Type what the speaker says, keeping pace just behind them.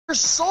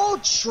so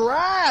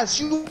trash.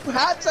 You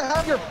had to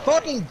have your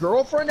fucking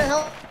girlfriend to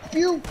help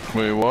you?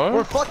 Wait, what?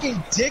 Or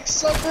fucking dick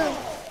sucker?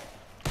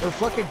 Or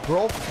fucking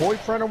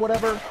boyfriend or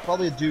whatever?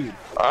 Probably a dude.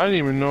 I didn't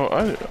even know.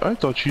 I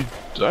thought you.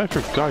 I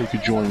forgot you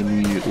could join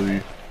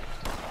immediately.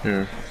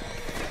 Here.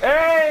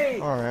 Hey!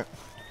 Alright.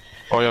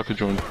 Oh, y'all could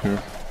join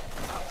here.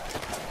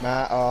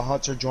 Matt,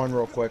 Hunter, join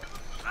real quick.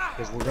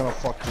 Because we're gonna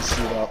fuck this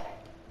dude up.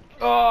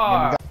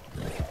 Oh!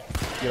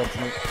 Get up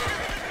to me.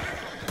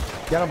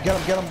 Get him, get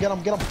him, get him, get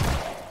him, get him.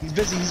 He's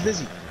busy, he's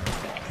busy.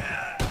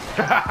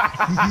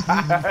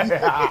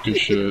 Good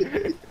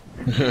shit.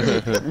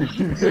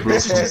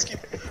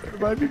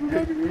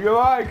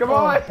 Come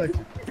on!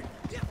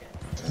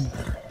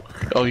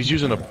 Oh, he's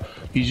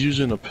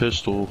using a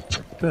pistol.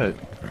 Bet.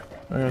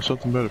 I got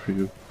something better for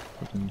you.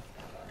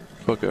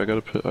 Fuck it, I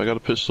got a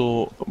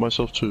pistol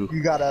myself too.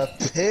 You got a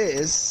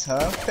piss,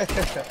 huh?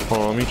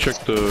 Hold on, let me check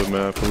the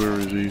map. Where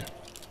is he?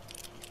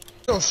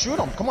 Yo, shoot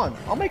him, come on.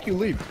 I'll make you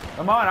leave.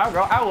 Come on, I'll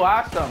go. I will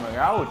last something.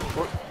 I will.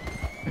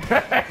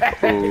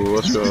 Oh,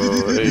 let's go.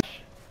 Hey.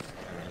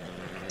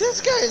 This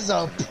guy is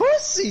a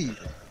pussy!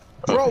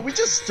 Bro, we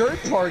just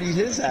third-partied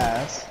his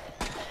ass.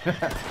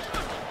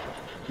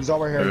 He's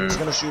over here, he's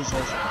gonna shoot his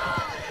horse.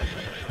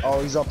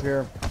 Oh, he's up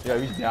here. Yeah,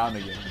 he's down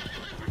again.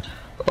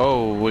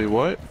 Oh, wait,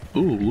 what?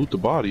 Ooh, loot the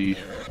body.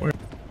 Where?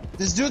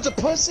 This dude's a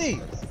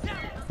pussy!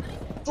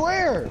 I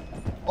swear!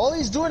 All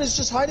he's doing is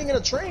just hiding in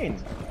a train.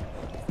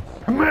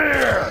 Come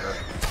here!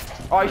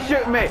 Oh, he's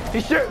shooting me!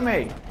 He's shooting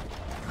me!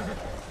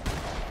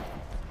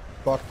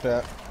 Fuck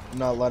that. I'm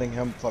not letting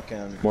him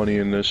fucking... Money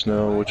in this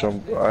now, which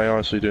I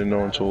honestly didn't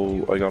know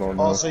until I got on.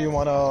 Also, you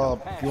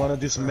wanna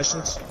do some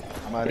missions?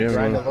 Might Yeah,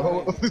 grind a man.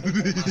 little.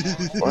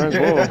 Might as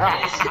well.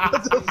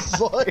 What the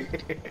fuck? What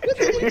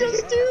did he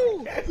just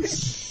do?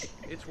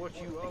 It's what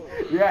you owe.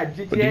 Yeah,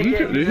 Did GTA he-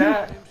 can't do did he?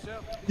 that.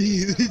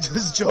 He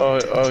just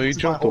jumped. Oh, he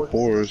jumped the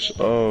horse.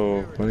 Oh,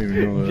 I didn't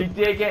even know that.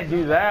 GTA can't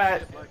do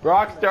that.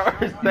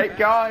 Rockstars, thank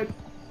God.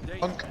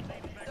 Punk.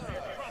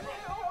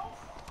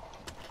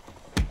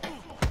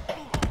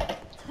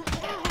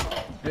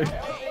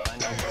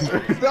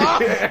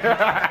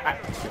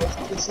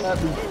 It's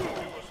happy.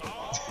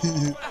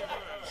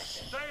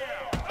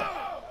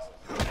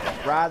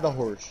 Ride the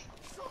horse.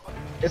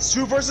 It's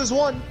 2 versus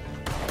 1.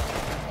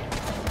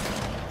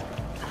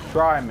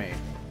 Try me.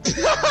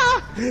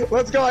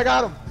 Let's go, I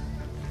got him.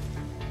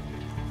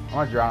 I'm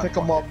gonna drown. Pick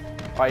him up.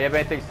 Oh, you have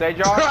anything to say,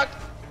 Josh?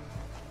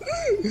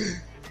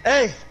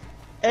 Hey,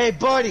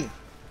 buddy.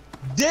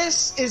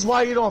 This is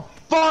why you don't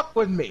fuck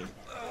with me.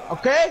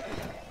 Okay?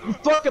 You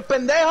fucking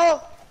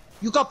pendejo.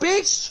 You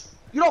capiche?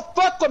 You don't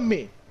fuck with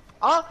me.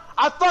 Huh?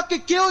 I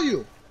fucking kill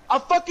you. I'll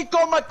fucking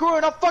call my crew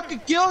and I'll fucking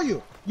kill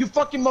you. You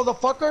fucking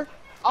motherfucker.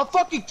 I'll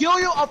fucking kill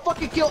you. I'll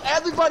fucking kill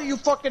everybody you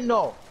fucking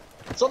know.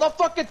 So don't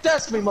fucking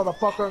test me,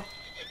 motherfucker.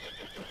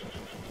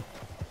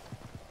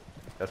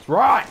 That's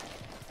right.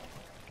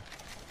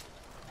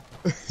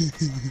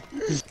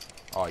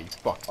 Oh, you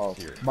fucking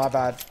serious. My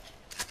bad.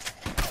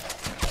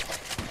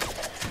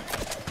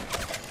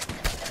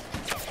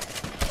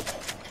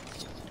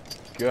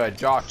 Good,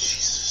 Josh.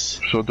 Jesus.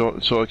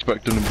 So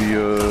expect them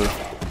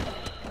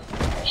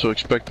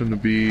to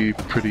be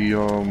pretty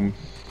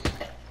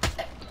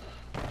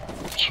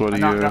sweaty.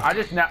 No, I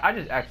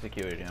just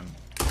executed him.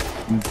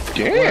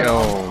 Damn.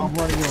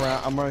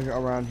 I'm running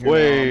around here.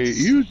 Wait,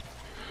 you?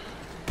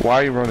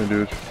 Why are you running,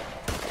 dude?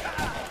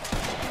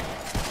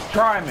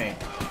 Try me.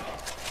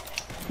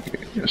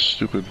 You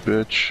stupid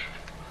bitch.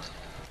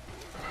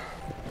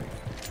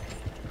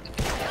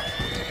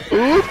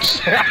 Oops!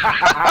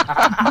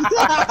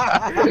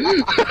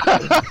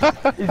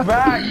 He's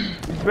back.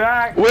 He's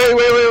back.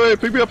 Wait!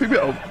 Pick me up.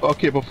 Oh,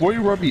 okay, before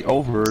you run me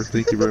over,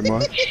 thank you very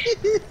much.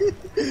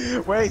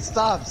 Wait,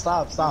 stop.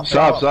 Stop.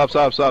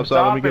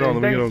 Let me get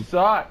on.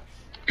 Sucks.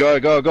 Go.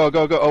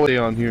 Oh, stay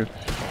on here.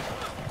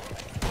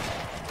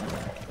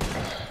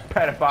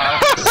 Pedophile.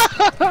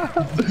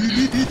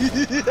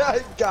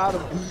 I got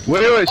him.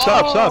 Wait,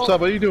 stop.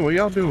 What are you doing? What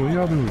y'all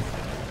doing?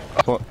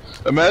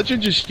 Imagine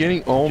just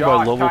getting owned by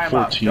level time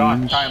up. 14s.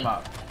 Josh, time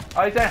up.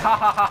 Oh, he said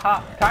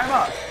ha. Time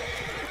up.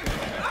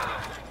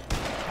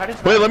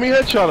 Wait, let me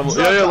headshot him.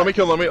 Yeah, let me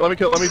kill him. Let me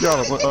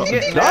drown him.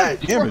 getting God mad.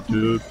 damn it,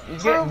 dude.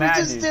 He's Bro, getting we mad,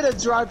 just dude. did a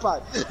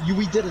drive-by.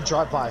 We did a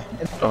drive-by.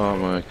 Oh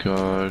my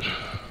god.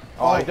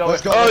 Oh, he's over.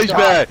 let's go. Oh, he's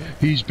back.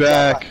 He's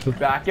back.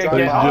 Back Sorry,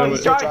 again. damn Oh, it.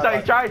 he's trying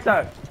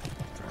to.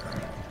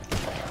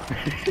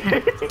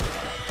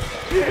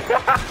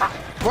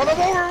 Run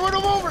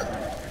him over.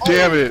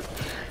 Damn it.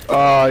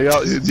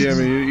 Y'all, damn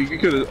it. You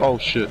could have. Oh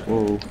shit.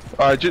 Whoa.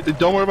 Alright,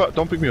 don't worry about.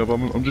 Don't pick me up.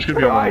 I'm just gonna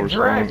be on my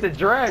horse. The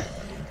drift.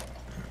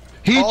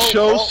 He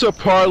chose to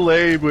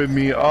parlay with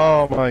me.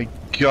 Oh my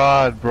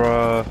god,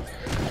 bruh.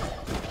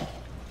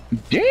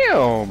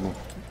 Damn.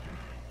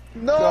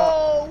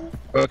 No.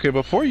 Okay,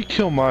 before you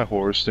kill my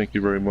horse, thank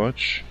you very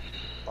much.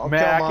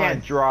 Man, I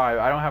can't drive.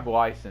 I don't have a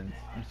license.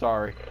 I'm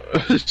sorry.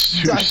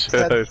 It's too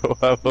sad. I don't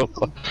have a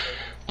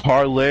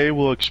parlay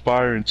will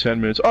expire in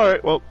 10 minutes.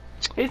 Alright, well.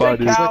 He's Bye, a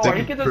dude. coward. Thank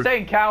He you gets for- to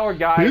saying coward,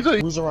 guys.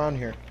 Who's around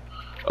here?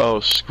 Oh,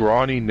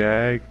 scrawny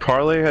nag.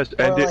 Parlay has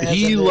ended. has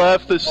He ended.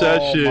 left the Oh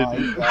session.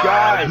 my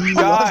God.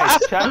 Guys,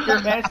 check your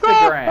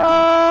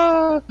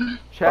Instagram.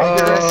 Check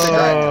your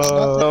Instagram.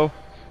 Oh,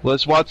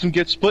 let's watch him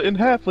get split in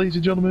half, ladies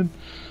and gentlemen.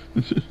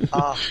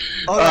 Oh,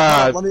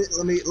 no,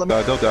 let me.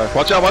 No, don't die.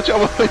 Watch out, watch out.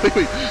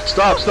 Wait.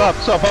 Stop.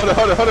 Hunter.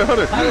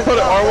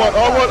 R1.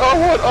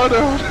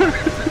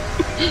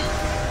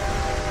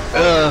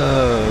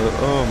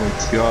 Oh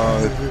my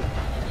God.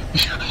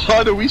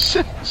 Hunter, we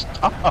said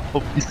stop.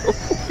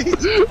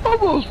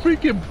 Almost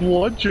freaking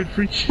bludgeoned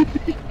for you.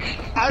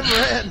 I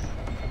ran.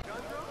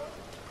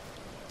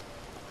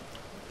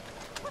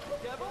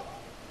 Devil?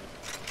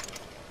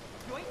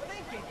 You ain't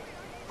thinking.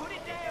 Put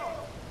it down.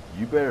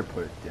 You better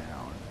put it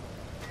down.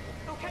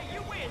 Okay,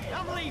 you win.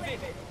 I'm leaving.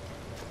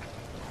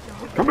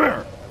 Come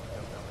here.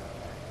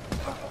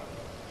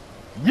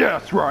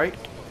 Yes, right.